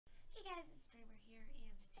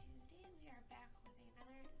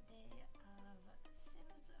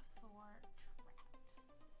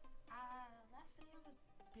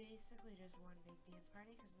basically just one big dance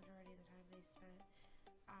party because majority of the time they spent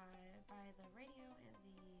by the radio in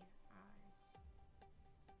the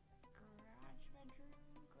garage that I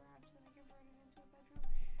converted into a bedroom.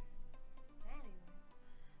 Anyway,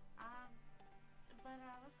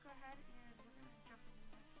 let's go ahead and we're gonna jump into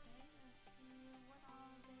the next day and see what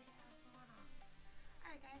all they have going on.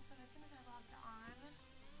 Alright guys, so as soon as I logged on,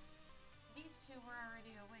 these two were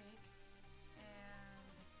already awake, and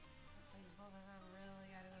looks like both of them really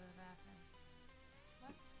gotta go to the bathroom. So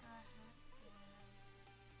let's go ahead and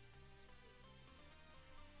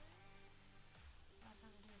let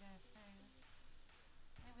them do their thing.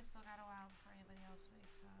 I think we still got a while before anybody else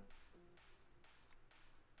wakes up.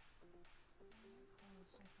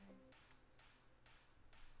 Close, I think.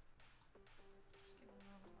 Just give them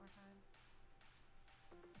a little bit more time.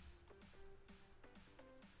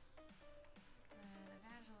 And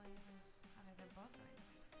eventually, they're both going to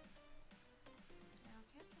make food. Now,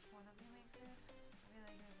 can't just one of you make food? I feel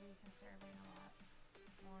like it would be conserving a lot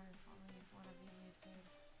more if only one of you made food.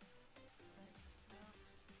 But, no.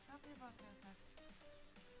 Nope, you're both gonna cook.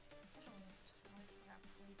 Such a waste. At least I got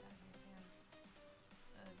plates out here, too.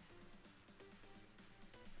 Ugh.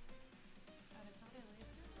 Oh, did somebody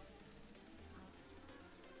leave? Oh.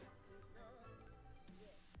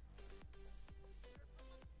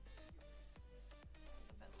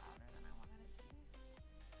 It's a bit louder than I wanted it to be.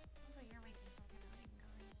 Looks like you're making some kind of like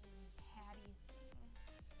green patty thing.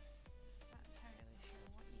 Not entirely sure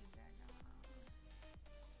what you've got going on.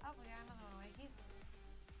 Oh, we got another one awake. He's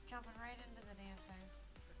jumping right into the dancing.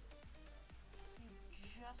 You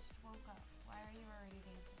just woke up. Why are you already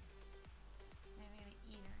dancing? Maybe gonna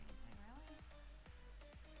eat or anything, really?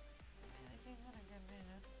 Man, these things in a good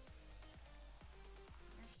mood.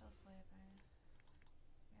 You're still sleeping.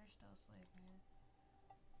 You're still sleeping.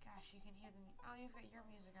 Gosh, you can hear the oh, you've got your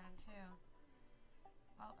music on too.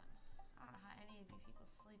 Well then, I don't know how any of you people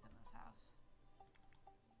sleep in this house.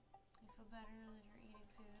 You feel better than you're eating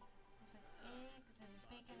food. Looks like eggs and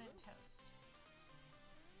bacon and toast.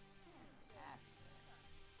 Fantastic.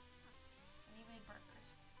 And you made burgers.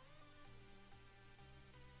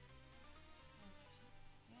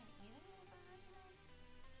 You didn't eat any of the burgers you made?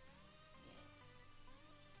 Yeah.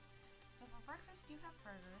 So for breakfast you have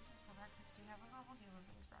burgers, and for breakfast you have a normal human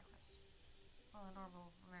being's breakfast. Well, a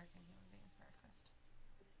normal American human being's breakfast.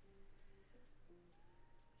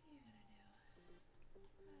 What are you gonna do? Alrighty.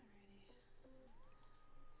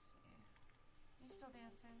 Let's see. You still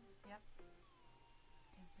dancing? Yep.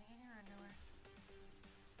 Dancing in your underwear.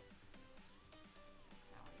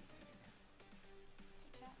 Now what are you going to do?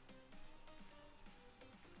 Chit chat.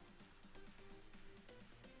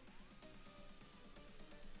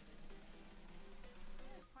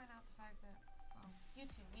 I'll just point out the fact that, well, you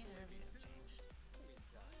two, neither of you have changed.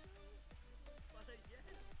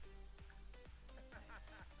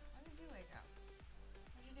 When did you wake up?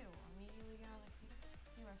 What'd you do? Immediately get on the computer?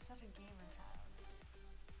 You are such a gamer child.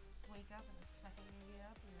 Wake up and the second you get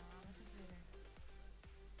up, you're on the computer.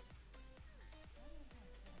 Well,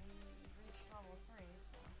 you've reached level 3,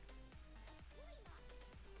 so.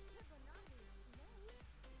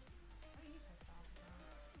 What are you pissed off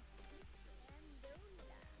about?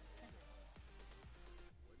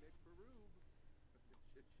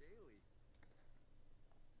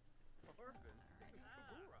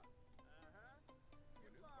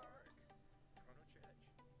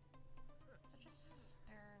 Such a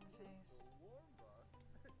stern face.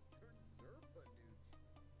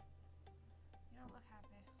 You don't look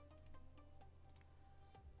happy.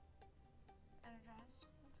 Energized?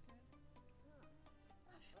 That's good.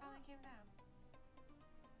 Oh, she finally came down.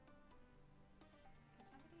 Can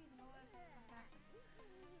somebody deal with the fact that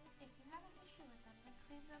if you have an issue with them, then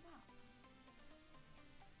clean them up?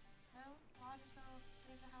 No? We're all just gonna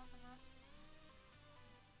leave the house a mess?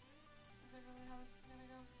 Is that really how this is gonna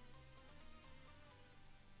go?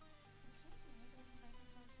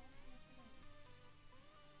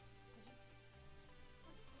 Did you?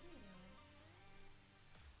 What are you doing?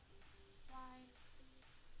 Why?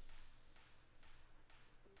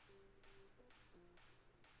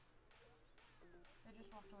 They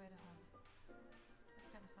just walked away to hug. That's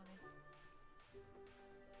kind of funny.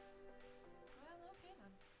 Well, okay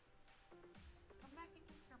then. Come back and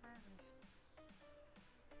get your burgers.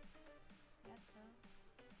 Yes, no?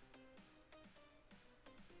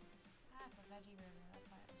 Ah, it's a veggie burger. That's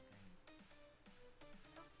why it was green.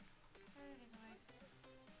 Oh, Serenity's awake.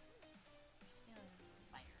 She's feeling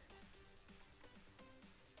inspired.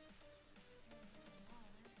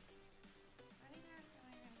 Ready there?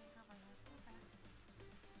 Oh, you're gonna get her burger. Okay.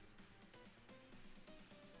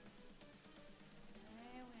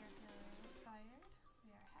 Today we are feeling inspired.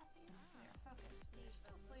 We are happy.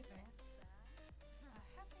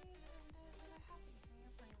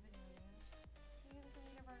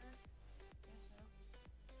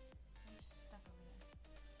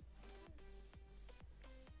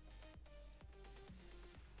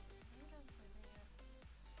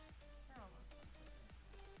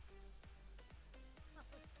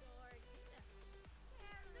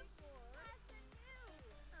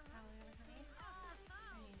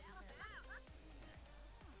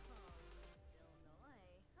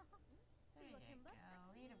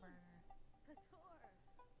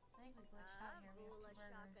 think we glitched out here. We have 2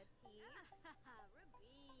 burgers.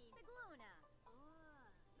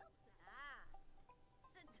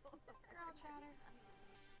 Girl chatter.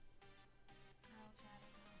 Girl chatter,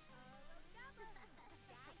 girl chatter.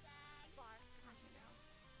 Where'd you go?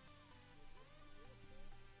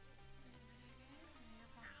 You're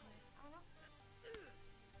probably... Oh, no.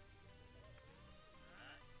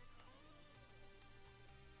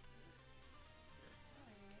 What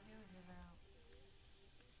are you doing about?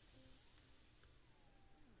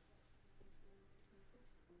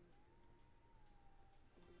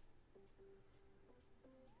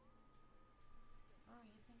 Oh,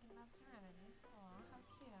 you thinking about Serenity? Aw, how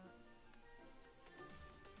cute.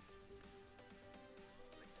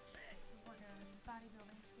 Working on his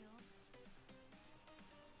bodybuilding skills.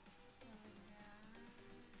 There we go.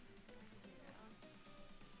 Where did you go?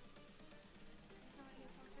 Somebody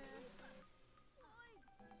get some food?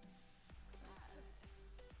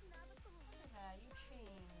 Look at that, you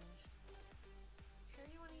changed. Sure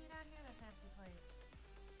you want to eat out here? That's nasty plates.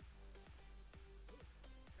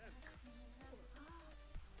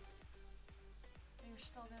 You're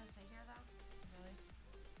still gonna sit here though? Really?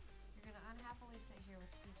 You're gonna unhappily sit here with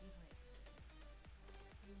stinky plates.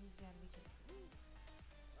 You've gotta be kidding me.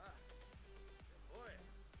 Good boy.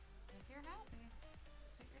 If you're happy,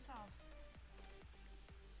 sit yourself.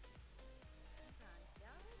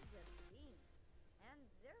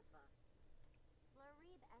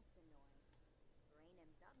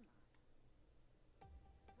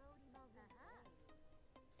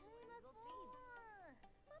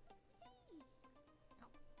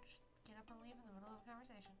 Oh, just get up and leave in the middle of a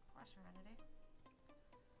conversation. Poor Serenity.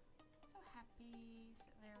 So happy,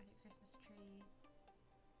 sitting there with your Christmas tree.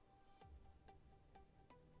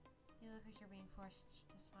 You look like you're being forced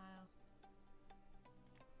to smile.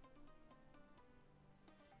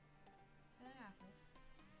 Feeling awkward.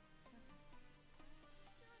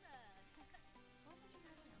 What would you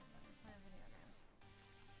guys do when you're playing video games?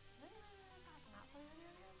 Does anyone in this house not play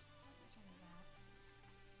video games? Let me turn it off.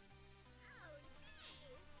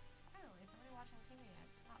 Finally, somebody watching TV.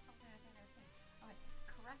 It's not something I think I've seen. Okay,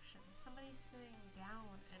 correction. Somebody's sitting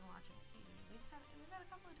down and watching TV. We've had a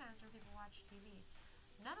couple of times where people watch TV.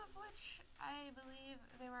 None of which I believe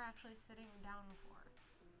they were actually sitting down for.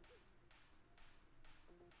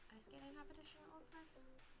 Ice skating competition, it looks like.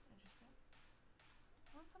 Interesting.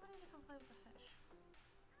 I want somebody to come play with the fish.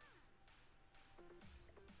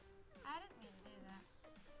 I didn't mean to do that.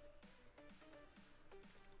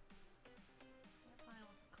 You're playing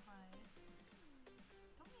with clay.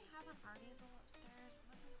 Don't we have an art easel upstairs?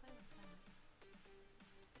 Why don't we play with that?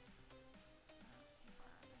 See far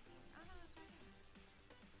up I think. Oh no, it's right here.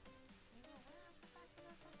 Are you aware of the fact that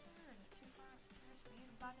that's up there, or is it too far upstairs for you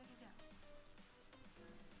to bother to go?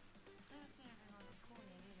 I haven't seen everyone look cool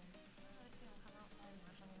yet either. I don't really see them come outside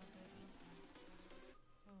much on the gameplay.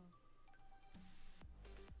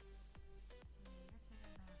 Let's see, you're taking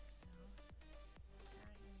baths still. You're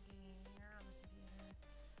at your game, you're on the computer.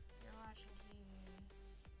 You're watching TV.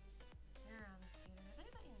 You're on the computer. Is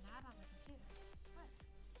anybody not on the computer? I swear.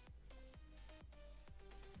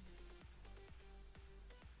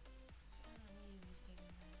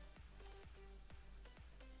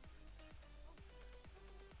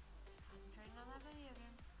 Concentrating on that video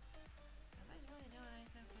game. Nobody's really doing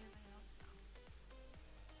anything for anybody else though.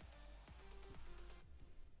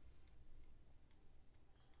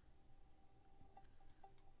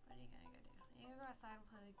 What are you gonna go do? You gonna go outside and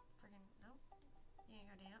play like friggin' nope. You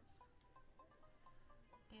gonna go dance?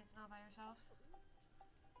 Dancing all by yourself?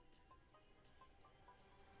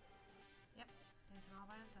 Yep, dancing all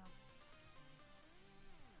by himself.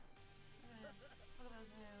 Look at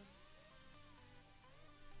those moves.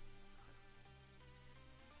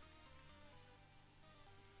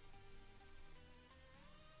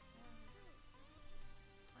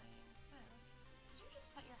 Playing Sims. Did you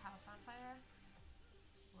just set your house on fire?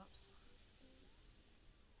 Whoops.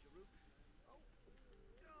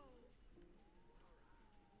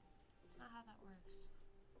 That's not how that works.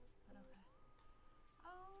 But okay.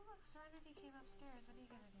 Oh, look, Serenity came upstairs. What are you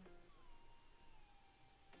gonna do?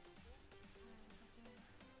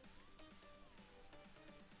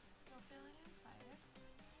 Still feeling inspired.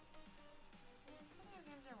 And video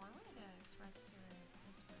games are one way to express your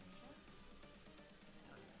inspiration.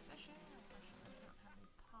 Go fishing. Unfortunately, we don't have any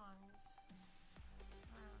ponds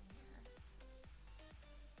around here.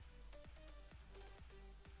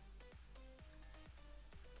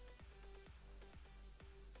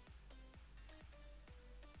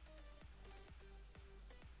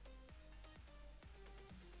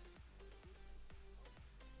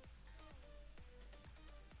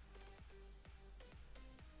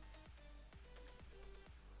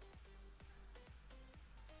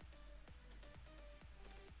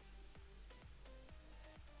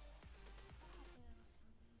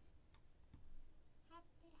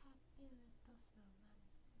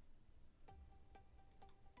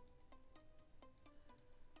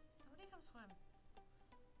 Go swim.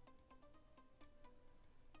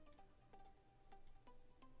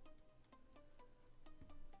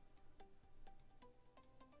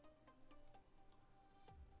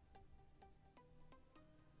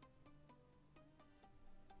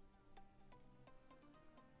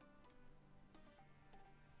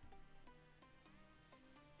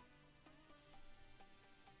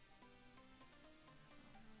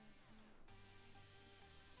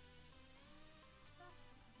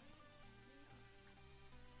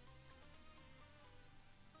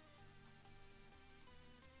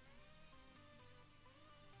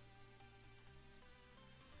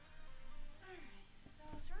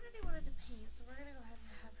 Serenity wanted to paint, so we're gonna go ahead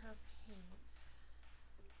and have her paint.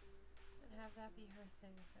 And have that be her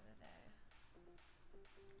thing for the day.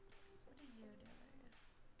 So what are you doing?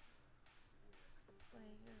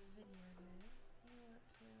 Playing your video game. You want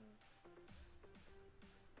to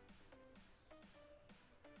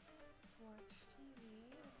watch TV,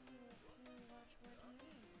 and you want to watch more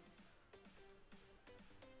TV.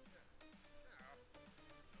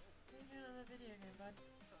 What are you doing on the video game, bud?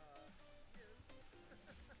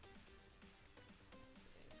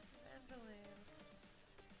 Evangeline.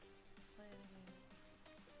 Playing a game.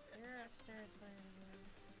 You're upstairs playing a game.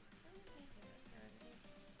 What are you painting this, Serenity?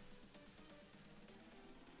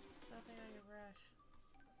 Nothing on your brush.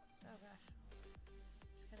 Oh gosh.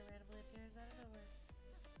 Just kind of randomly appears out of nowhere.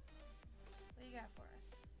 What do you got for us?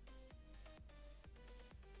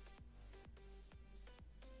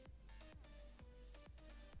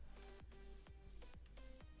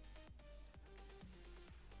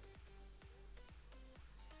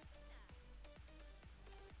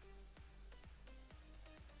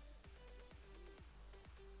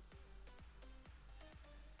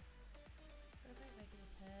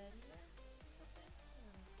 Teddy bear or something?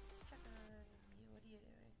 Let's check on you. What are you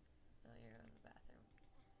doing? Oh, you're going to the bathroom.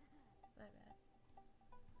 My bad.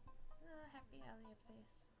 Happy alien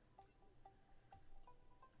face.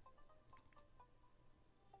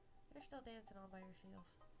 You're still dancing all by yourself.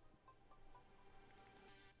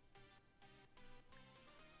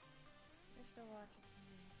 You're still watching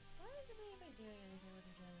TV. Why isn't anybody doing anything with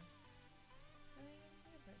each other? I mean,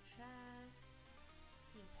 you play chess,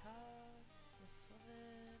 you talk, you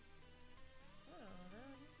swim. I don't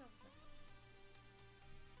know, do something.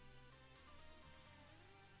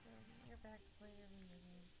 You're back to playing your video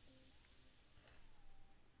games.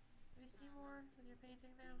 Do we see more with your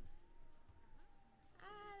painting now?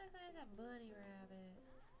 Ah, looks like a bunny rabbit.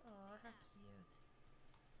 Aw, how cute.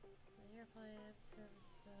 And you're playing Sims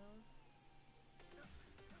still.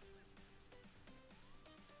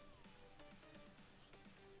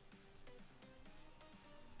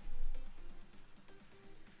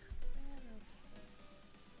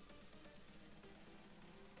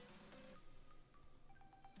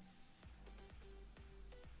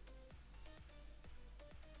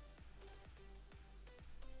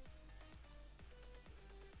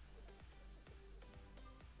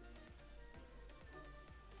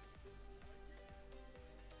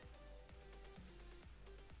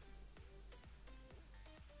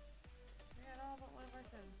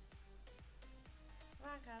 Sims. Come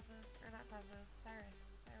on, Cosmo. Or not Cosmo. Cyrus.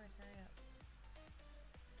 Cyrus, hurry up.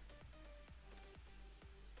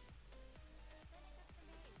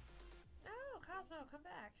 No, Cosmo, come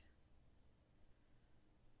back.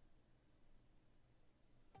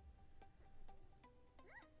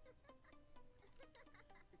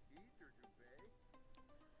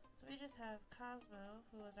 So we just have Cosmo,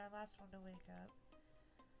 who was our last one to wake up.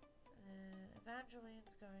 And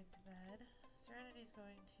Evangeline's going to bed. Serenity's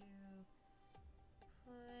going to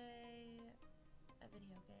play a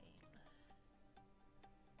video game.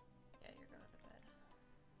 Yeah, you're going to bed.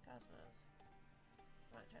 Cosmos.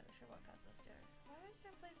 I'm not entirely sure what Cosmos doing. Why is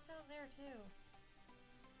your plates down there too?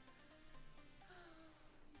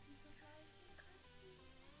 You people drive me crazy.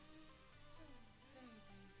 So very,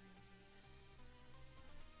 very crazy.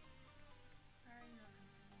 Why are you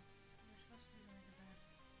uncomfortable? You're supposed to be going to bed.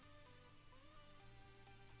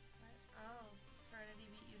 What? Oh.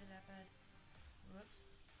 Serenity beat you to that bed. Whoops.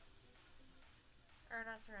 Or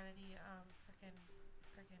not Serenity,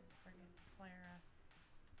 frickin' Clara.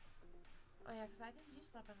 Oh yeah, because I think you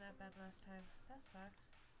slept in that bed last time. That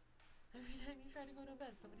sucks. Every time you try to go to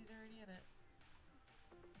bed, somebody's already in it.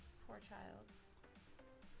 Poor child.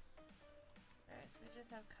 Alright, so we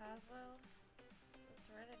just have Cosmo and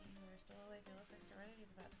Serenity who are still awake. It looks like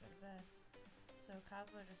Serenity's about to go to bed. So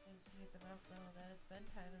Cosmo just needs to get them out now that it's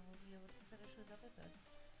bedtime and we'll be able to finish this episode.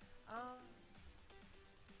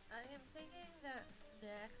 I am thinking that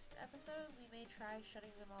next episode we may try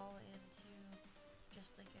shutting them all into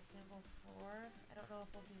just like a single floor. I don't know if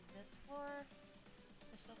we'll do this floor.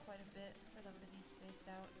 There's still quite a bit for them to be spaced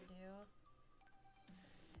out and do. Need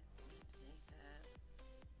to take that.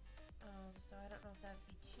 So I don't know if that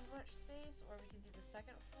would be too much space, or we can do the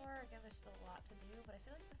second floor. Again, there's still a lot to do, but I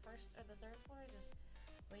feel like the first or the third floor is just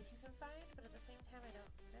way too confined, but at the same time, I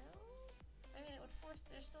don't know. I mean, it would force,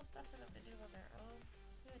 there's still stuff for them to do on their own.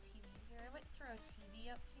 Do a TV in here. I might throw a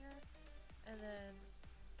TV up here, and then,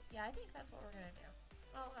 yeah, I think that's what we're gonna do.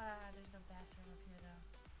 Oh, there's no bathroom up here, though.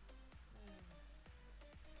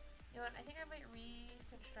 You know what, I think I might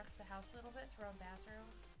reconstruct the house a little bit, throw a bathroom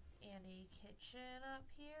and a kitchen up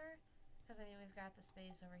here. Because, I mean, we've got the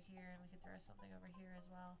space over here, and we could throw something over here as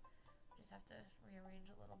well. Just have to rearrange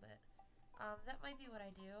a little bit. That might be what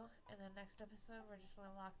I do, and then next episode, we're just going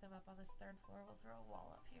to lock them up on this third floor. We'll throw a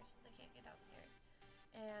wall up here so they can't get downstairs.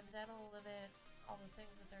 And that'll limit all the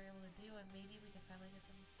things that they're able to do, and maybe we can finally get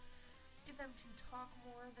them to talk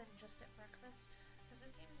more than just at breakfast. Because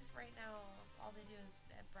it seems right now, all they do is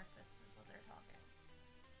at breakfast is when they're talking.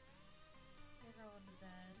 They're going to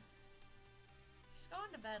bed. She's going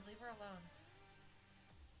to bed, leave her alone.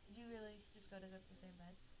 Did you really just go to the same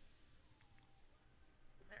bed?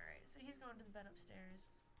 Alright, so he's going to the bed upstairs.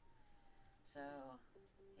 So,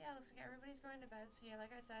 yeah, looks like everybody's going to bed. So yeah,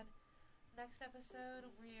 like I said, next episode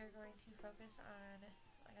we are going to focus on,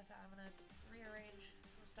 like I said, I'm going to rearrange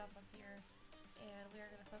some stuff up here. And we are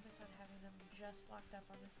going to focus on having them just locked up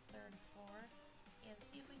on this third floor and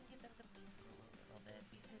see if we can get them to move a little bit,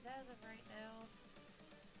 because as of right now,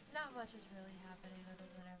 not much is really happening other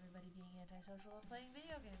than everybody being antisocial and playing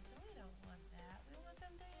video games, so we don't want that. We want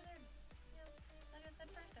them to either, you know, like I said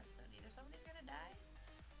first episode, either somebody's going to die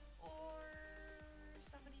or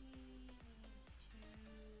somebody needs to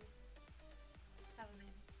have a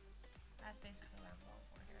baby. That's basically what I'm going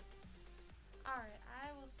for here. Alright, I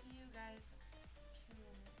will see you guys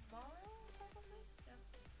tomorrow, probably?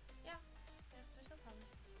 Yeah, there's no problem.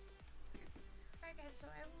 Alright guys,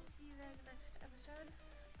 so I will see you guys next episode.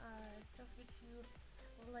 Don't forget to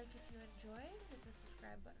like if you enjoy, hit the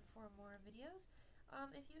subscribe button for more videos.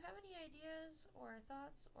 If you have any ideas or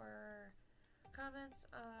thoughts or comments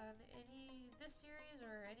on this series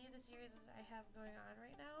or any of the series I have going on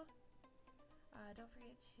right now, don't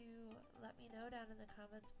forget to let me know down in the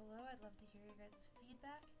comments below. I'd love to hear your guys'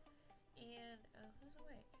 feedback. And, who's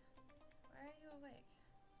awake? Why are you awake?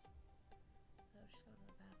 No, she's going to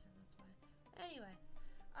the bathroom, that's why. Anyway,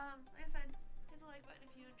 like I said, hit the like button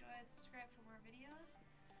if you enjoyed, subscribe for more videos.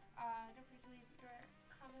 Don't forget to leave your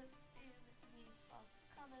comments in the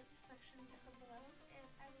comment section down below, and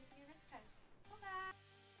I will see you next time. Bye-bye!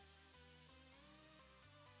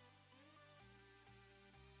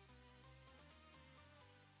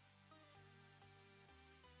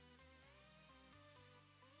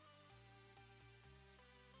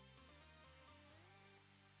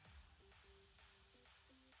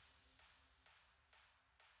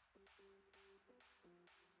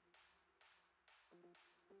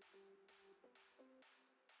 Thank you.